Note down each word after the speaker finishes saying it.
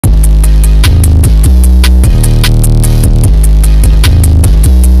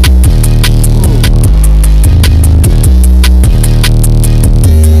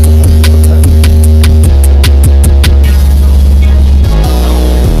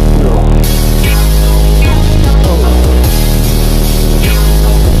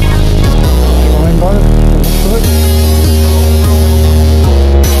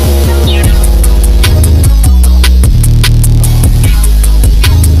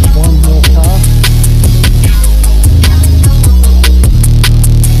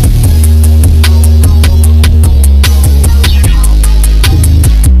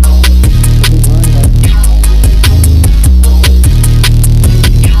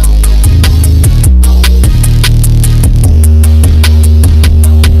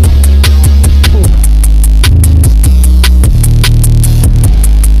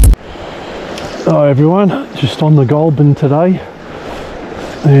everyone, just on the Goulburn today,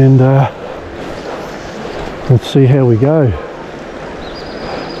 and let's see how we go.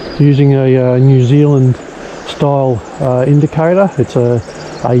 Using a New Zealand style indicator. It's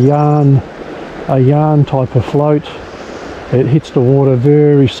a yarn type of float. It hits the water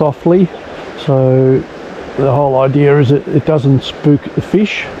very softly, so the whole idea is it doesn't spook the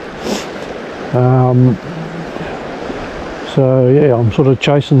fish. So yeah, I'm sort of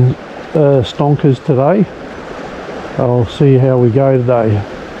chasing stonkers today. I'll see how we go today.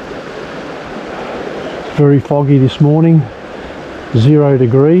 It's very foggy this morning, 0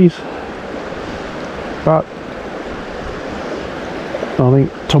 degrees, but I think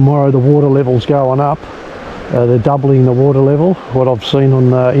tomorrow the water level's going up. They're doubling the water level, what I've seen on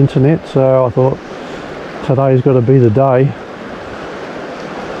the internet, so I thought today's got to be the day.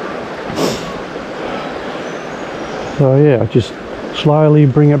 So yeah, just slowly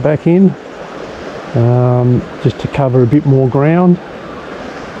bring it back in, just to cover a bit more ground,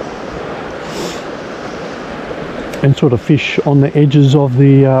 and sort of fish on the edges of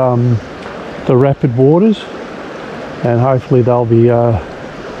the rapid waters, and hopefully they'll be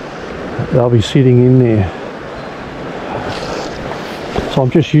sitting in there. So I'm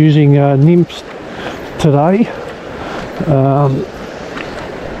just using nymphs today.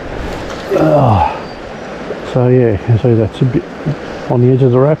 So yeah, so that's a bit on the edge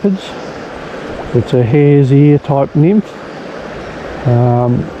of the rapids. It's a Hares Ear type nymph,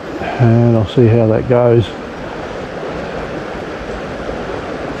 and I'll see how that goes.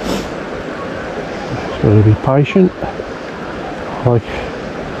 Just got to be patient. Like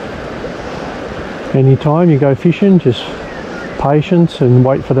any time you go fishing, just patience and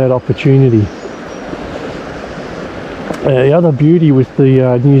wait for that opportunity. The other beauty with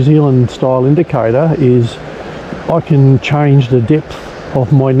the New Zealand style indicator is I can change the depth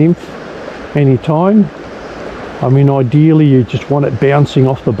of my nymph anytime. I mean, ideally you just want it bouncing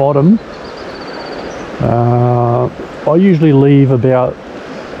off the bottom. I usually leave about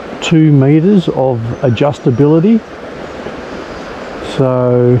 2 meters of adjustability.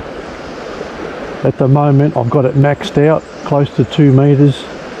 So at the moment I've got it maxed out close to 2 meters,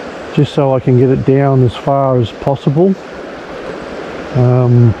 just so I can get it down as far as possible.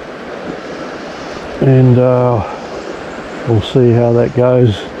 We'll see how that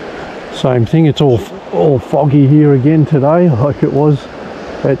goes. Same thing, it's all foggy here again today, like it was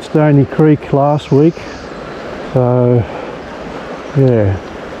at Stony Creek last week. So yeah,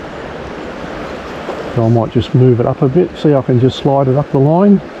 so I might just move it up a bit, see I can just slide it up the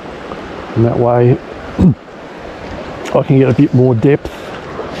line, and that way I can get a bit more depth.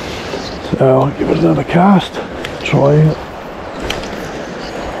 So I'll give it another cast, try it.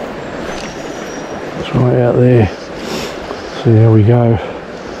 It's right out there. See how we go.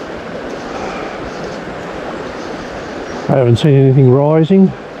 I haven't seen anything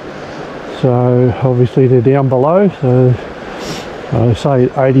rising, so obviously they're down below. So I say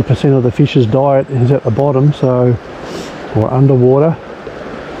 80% of the fish's diet is at the bottom, so or underwater.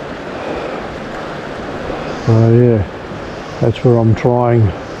 So yeah, that's where I'm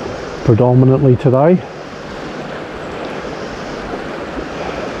trying predominantly today.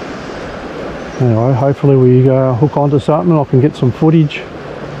 Anyway, hopefully we hook onto something, I can get some footage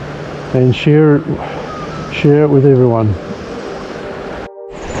and share it with everyone.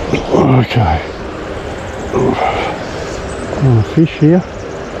 Okay. Fish here.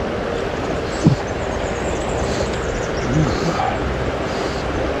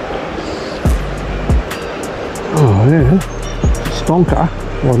 Oh yeah, stonker.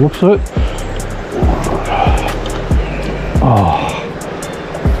 Well, looks it. Oh.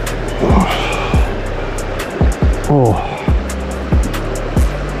 Oh,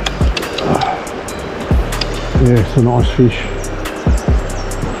 yeah, it's a nice fish.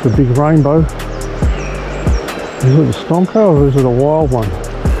 It's a big rainbow. Is it a stonker or is it a wild one?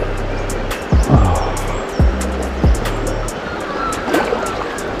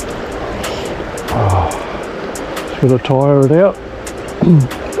 Just got to tire it out.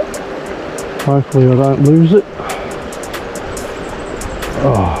 Hopefully I don't lose it.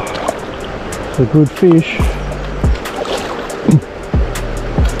 Oh, it's a good fish.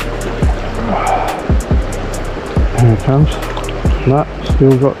 Here it comes. No,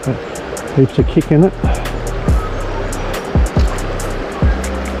 still got heaps of kick in it.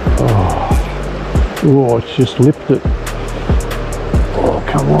 Oh, it's just lipped it. Oh,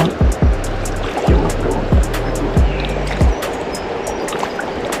 come on.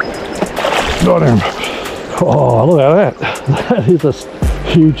 Got him. Oh, look at that. That is a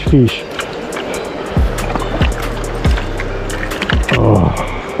huge fish. Oh.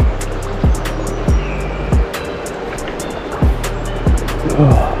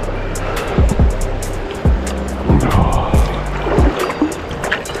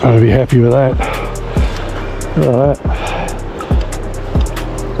 Gotta be happy with that. Look at that.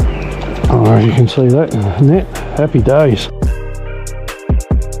 Oh, you can see that in the net. Happy days.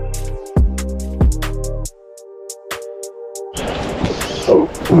 Oh,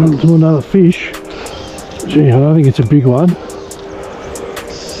 on to another fish. Gee, I don't think it's a big one,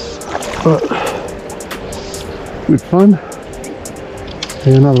 but good fun.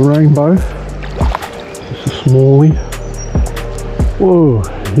 And another rainbow. Just a smallie. Whoa,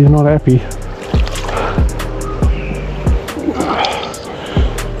 he's not happy.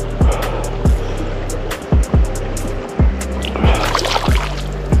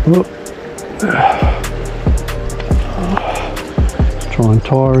 Oh. Let's try and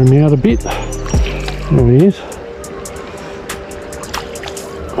tire him out a bit. There he is.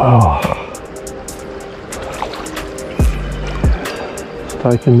 Oh. It's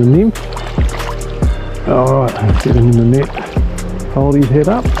taken the nymph. Alright, let's get him in the net. Hold his head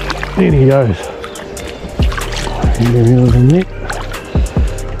up. In he goes. Get him out of the net.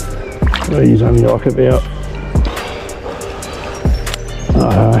 Well, he's only like about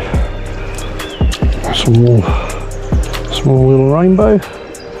small little rainbow.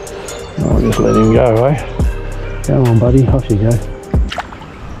 I'll just let him go, eh? Come on, buddy, off you go.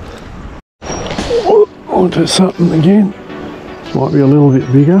 Oh, onto something again. This might be a little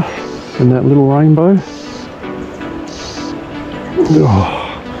bit bigger than that little rainbow. Oh.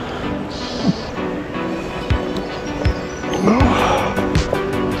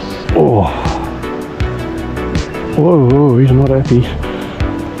 Oh. Whoa, whoa, he's not happy.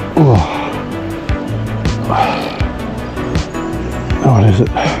 Oh. What is it?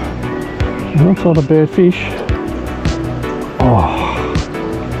 That's not a bad fish. Oh.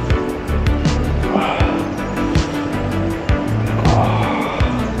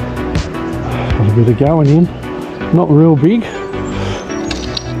 Got a bit of going in. Not real big.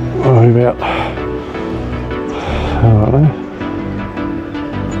 Oh, about, I don't know.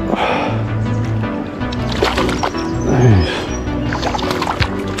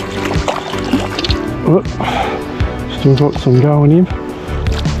 Oh, still got some going in.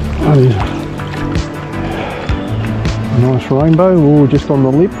 That is a nice rainbow. Oh, just on the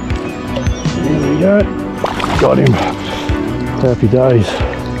lip. There we go. Got him. Happy days.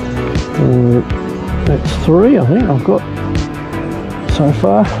 That's 3, I think I've got so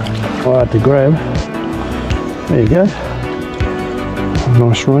far. I had to grab. There you go. A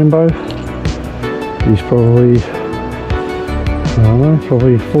nice rainbow. He's probably, I don't know,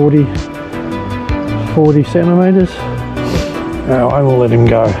 probably 40 centimetres. Oh, I will let him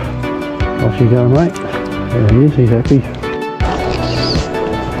go. Off you go, mate. There he is, he's happy.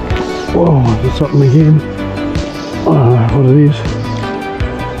 Whoa, there's something again. I don't know what it is.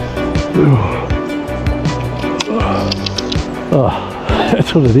 Oh,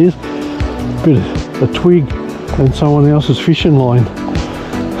 that's what it is. Bit of a twig and someone else's fishing line.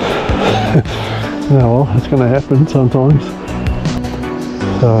 Oh well, that's going to happen sometimes.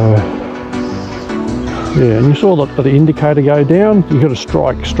 So, yeah, and you saw the indicator go down. You've got to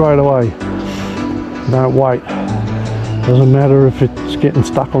strike straight away. Don't wait. Doesn't matter if it's getting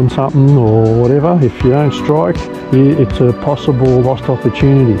stuck on something or whatever. If you don't strike, it's a possible lost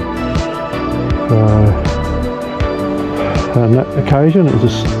opportunity. On that occasion, it was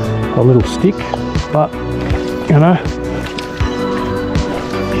just a little stick, but you know,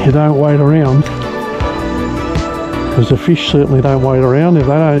 you don't wait around, because the fish certainly don't wait around.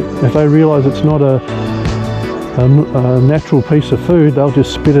 If they realise it's not a natural piece of food, they'll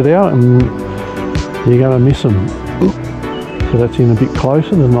just spit it out, and you're going to miss them. So that's in a bit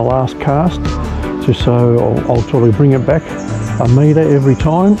closer than the last cast, just so I'll try to bring it back a metre every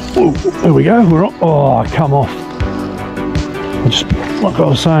time. Ooh, there we go. We're on. Oh, come off. Just like I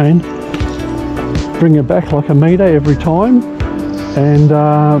was saying, bring it back like a metre every time, and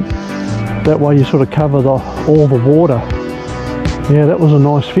that way you sort of cover all the water. Yeah, that was a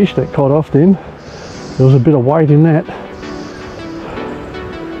nice fish that caught off then. There was a bit of weight in that.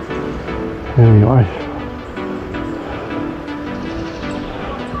 Anyway.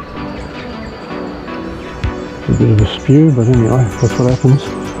 A bit of a spew, but anyway, that's what happens.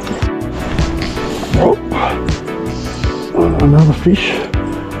 Oh, another fish.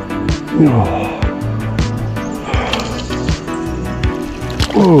 Oh.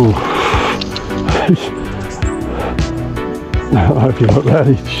 Whoa. I hope you got that.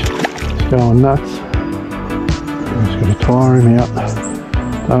 It's going nuts. I'm just going to tire him out.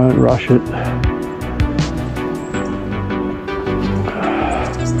 Don't rush it.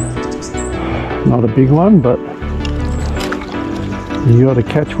 Not a big one, but you got to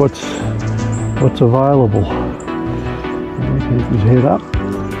catch what's available. Keep his head up.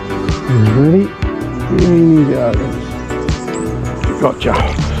 Ready? Here he goes. Gotcha.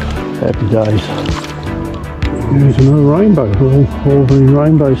 Happy days. There's another rainbow. All green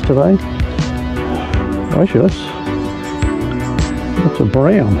rainbows today. Actually, that's a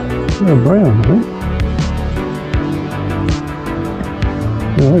brown. A brown, I think.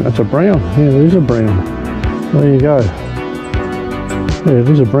 I think that's a brown. Yeah, there is a brown. There you go. Yeah, it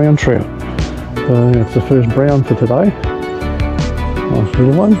is a brown trout. So that's the first brown for today. Nice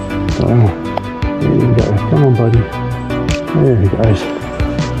little one. There you go. Come on, buddy. There he goes.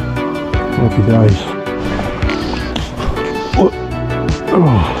 Happy days. Oh,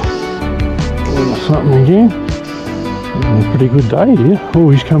 something again. A pretty good day here. Oh,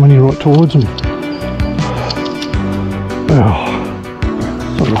 he's coming in right towards him. Oh,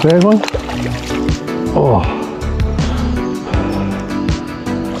 it's not a bad one. Oh,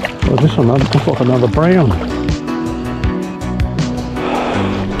 this one looks like another brown.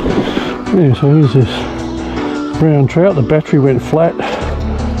 Yeah, so here's this brown trout. The battery went flat,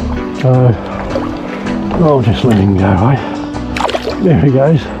 so I'll just let him go, eh? There he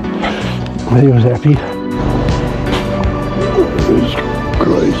goes. He was happy. This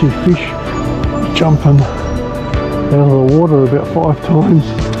crazy fish jumping out of the water about 5 times. I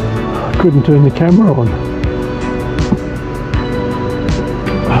couldn't turn the camera on.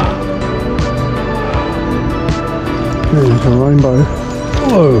 There's a rainbow.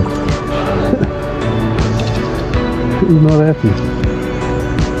 Whoa! He's not happy.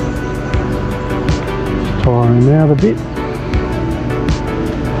 Just tire him out a bit.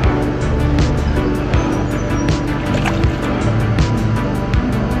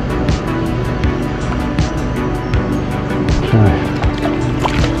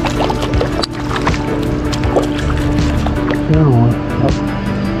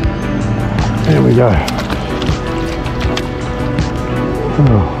 There we go.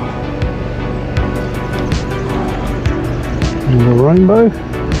 Oh. And the rainbow.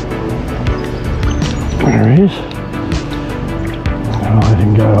 There he is. I'll let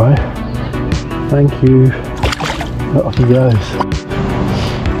him go, eh? Thank you. Off he goes.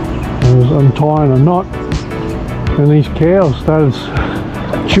 I was untying a knot and these cows started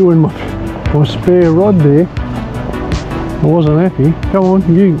chewing my spare rod there. I wasn't happy. Come on,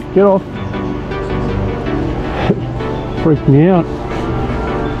 you get off. Freaked me out.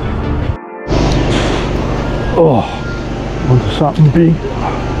 Oh, onto something big.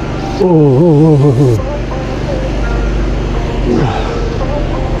 Oh.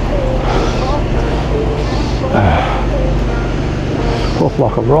 Off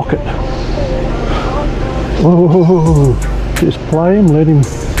like a rocket. Oh, just play him, let him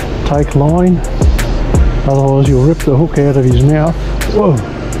take line. Otherwise you'll rip the hook out of his mouth. Whoa,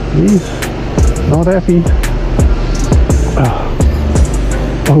 he's not happy.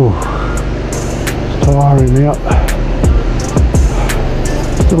 Oh, let's tire him out.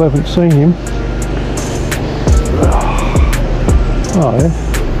 Still haven't seen him. Oh yeah,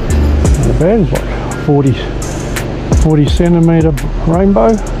 not bad. It's like 40 centimetre rainbow.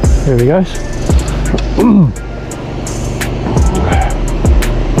 There he goes.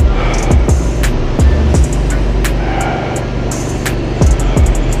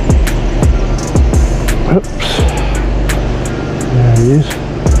 Oops. There he is.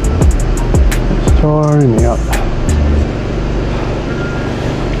 Let's tire him out.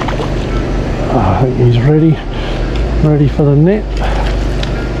 I think he's ready for the net.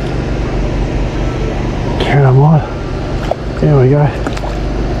 Come on. There we go.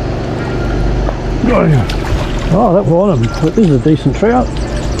 Got him. Oh, that bottom. This is a decent trout.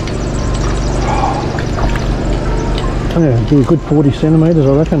 Yeah, do a good 40 centimetres, I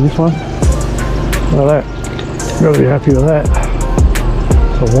reckon, this one. Look at that. Got to be happy with that.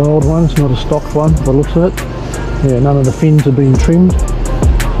 It's a wild one, it's not a stocked one by the looks of it. Yeah, none of the fins have been trimmed.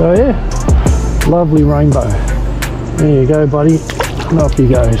 So yeah, lovely rainbow. There you go, buddy. And off he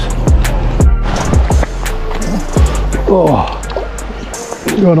goes. Oh,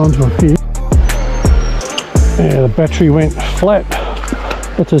 got onto a fish. Yeah, the battery went flat.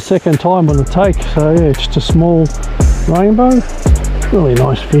 That's the second time on the take, so yeah, just a small rainbow. Really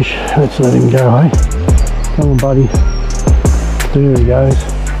nice fish. Let's let him go, eh? Come on, buddy. There he goes.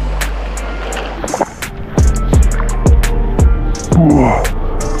 Oh.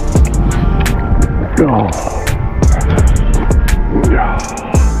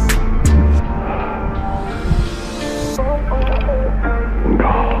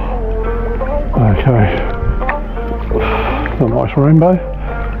 Okay. A nice rainbow.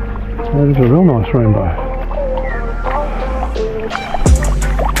 That is a real nice rainbow.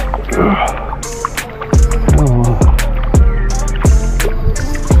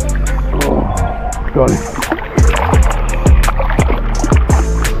 got him.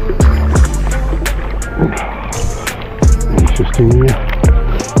 He's just in here.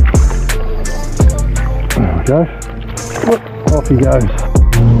 There we go. Whoop, off he goes.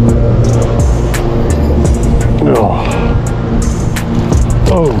 Oh.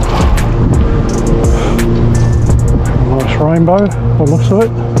 Oh. Nice rainbow, by the looks of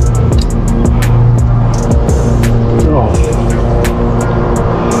it. Oh.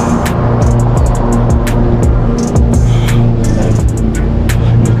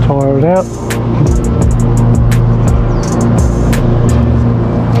 Tire it out.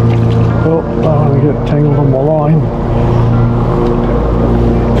 Oh, I don't want to get tangled on my line.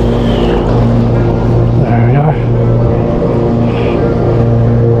 There we go.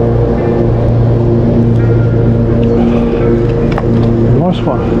 Nice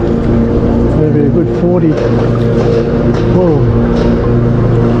one. Maybe a good 40. Whoa.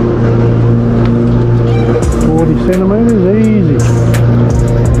 40 centimetres, easy.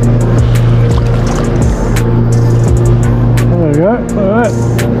 There we go. Look at that.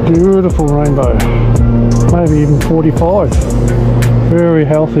 Beautiful rainbow. Maybe even 45. Very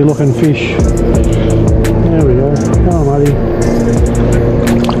healthy looking fish. There we go. Come on, buddy.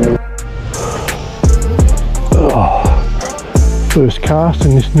 Oh. First cast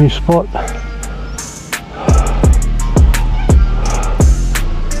in this new spot.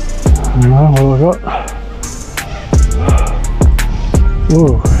 Alright, what have I got?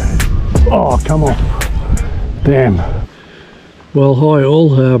 Whoa. Oh, come on. Damn. Well, hi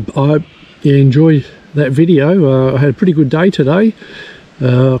all. I hope you enjoyed that video. I had a pretty good day today.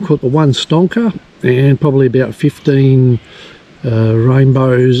 I caught the one stonker and probably about 15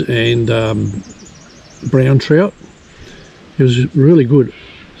 rainbows and brown trout. It was really good,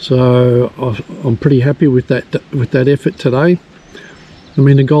 so I'm pretty happy with that effort today. I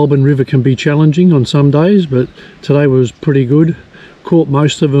mean, the Goulburn River can be challenging on some days, but today was pretty good. Caught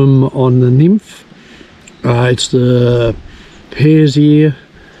most of them on the Nymph. It's the Hares Ear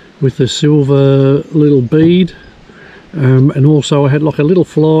with the silver little bead, and also I had like a little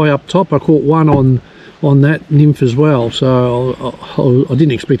fly up top. I caught one on that Nymph as well, so I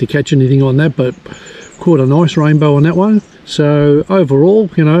didn't expect to catch anything on that, but caught a nice rainbow on that one. So overall,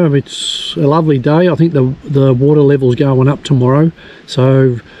 you know, it's a lovely day. I think the water level's going up tomorrow,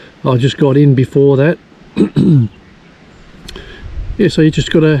 so I just got in before that. Yeah, so you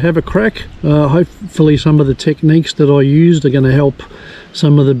just got to have a crack. Hopefully some of the techniques that I used are going to help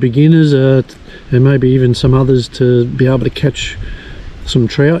some of the beginners and maybe even some others to be able to catch some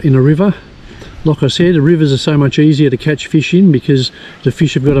trout in a river. Like I said, the rivers are so much easier to catch fish in because the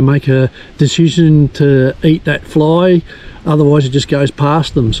fish have got to make a decision to eat that fly, otherwise it just goes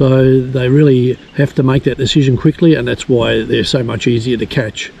past them. So they really have to make that decision quickly, and that's why they're so much easier to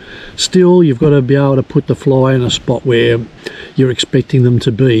catch. Still, you've got to be able to put the fly in a spot where you're expecting them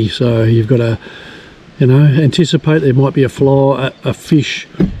to be. So you've got to, you know, anticipate there might be a fish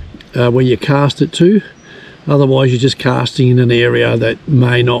where you cast it to. Otherwise you're just casting in an area that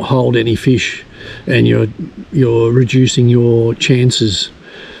may not hold any fish, and you're reducing your chances.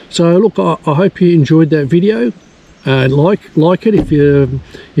 So look, I hope you enjoyed that video. Like it if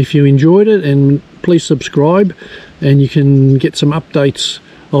you enjoyed it, and please subscribe, and you can get some updates.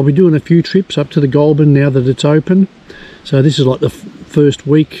 I'll be doing a few trips up to the Goulburn now that it's open. So this is like the first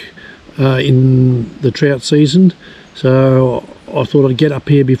week in the trout season, so I thought I'd get up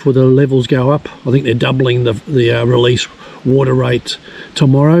here before the levels go up. I think they're doubling the release water rate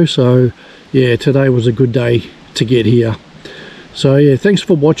tomorrow, so yeah, today was a good day to get here. So yeah, thanks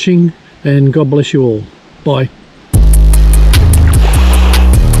for watching, and God bless you all. Bye.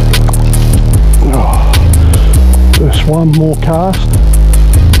 Oh, just one more cast.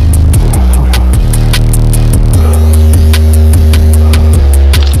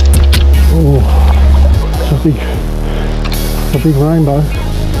 Oh, it's a big rainbow.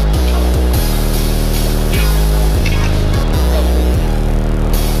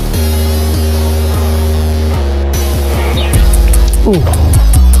 Ooh.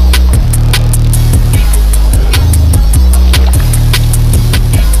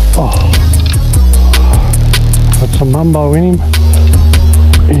 Oh, got some mumbo in him.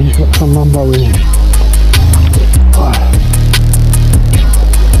 He's got some mumbo in him.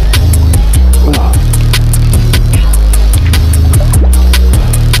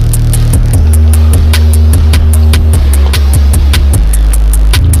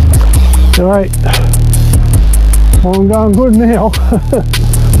 Right, well, I'm going good now.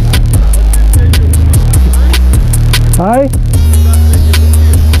 Hey?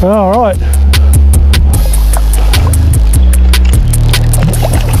 All right.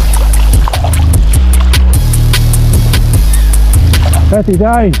 Happy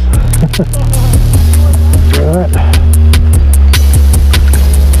days. Right.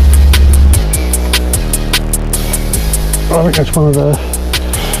 I think that's one of the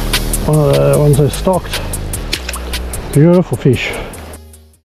ones that's stocked. Beautiful fish.